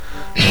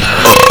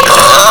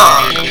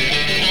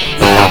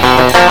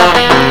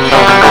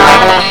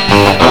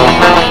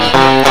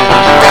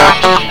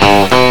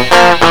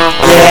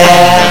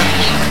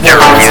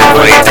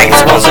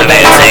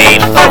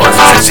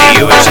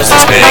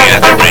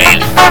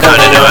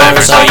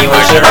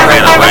should've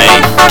ran away.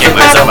 Give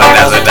myself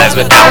 1,000 times,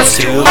 but now it's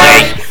too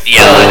late.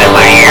 Yelling in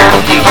my ear,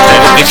 you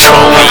trying to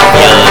control me.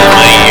 Yelling in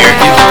my ear,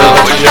 you know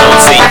what you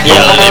don't see.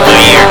 Yelling in my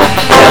ear,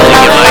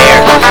 yelling in my ear,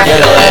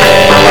 yelling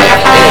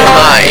in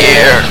my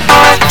ear.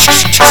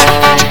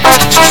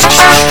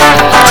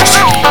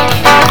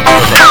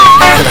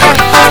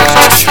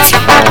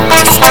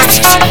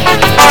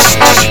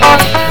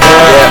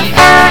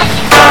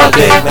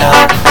 Big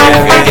mouth,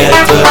 you're gonna get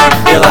it put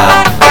real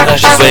loud.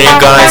 Obnoxious when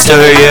you're going to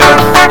you.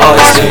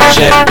 Always doing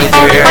shit with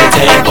your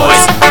irritating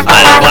voice.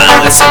 I don't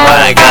wanna listen, but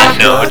I got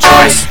no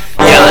choice.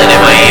 Yelling in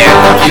my ear,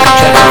 you can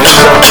try to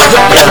control me.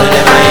 Yelling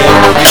in my ear,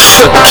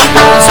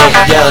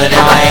 yelling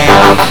in my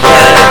ear,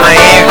 yelling in my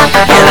ear,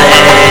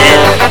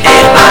 yelling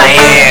in my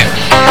ear.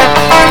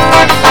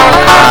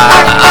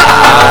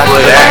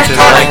 Quit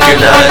acting like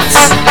you're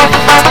nuts.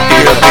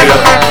 Beat up, beat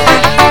up.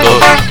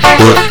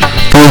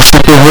 Push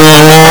it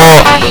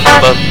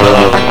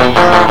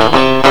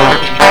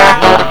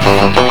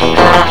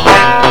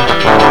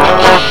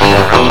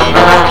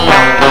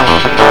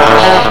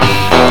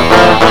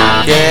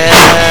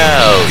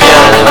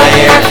Yelling in my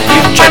ear,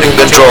 you trying to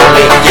control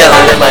me.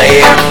 Yelling in my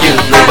ear, you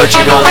know what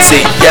you don't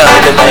see.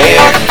 Yelling in my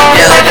ear,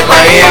 yelling in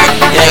my ear,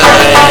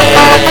 yelling.